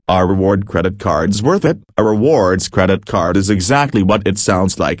Are reward credit cards worth it? A rewards credit card is exactly what it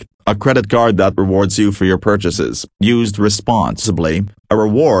sounds like, a credit card that rewards you for your purchases. Used responsibly, a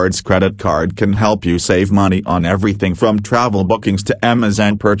rewards credit card can help you save money on everything from travel bookings to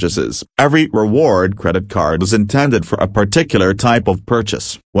Amazon purchases. Every reward credit card is intended for a particular type of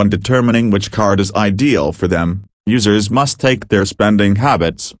purchase. When determining which card is ideal for them, users must take their spending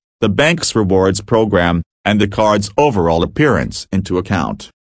habits, the bank's rewards program, and the card's overall appearance into account.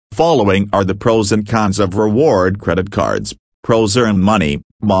 Following are the pros and cons of reward credit cards. Pros: earn money,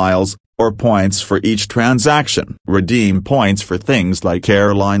 miles, or points for each transaction. Redeem points for things like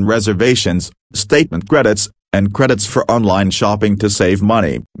airline reservations, statement credits, and credits for online shopping to save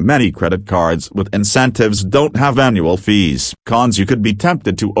money. Many credit cards with incentives don't have annual fees. Cons: you could be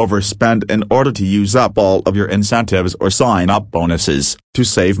tempted to overspend in order to use up all of your incentives or sign up bonuses. To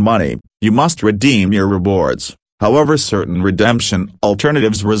save money, you must redeem your rewards. However, certain redemption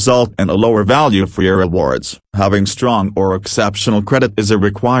alternatives result in a lower value for your rewards. Having strong or exceptional credit is a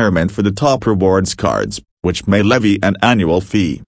requirement for the top rewards cards, which may levy an annual fee.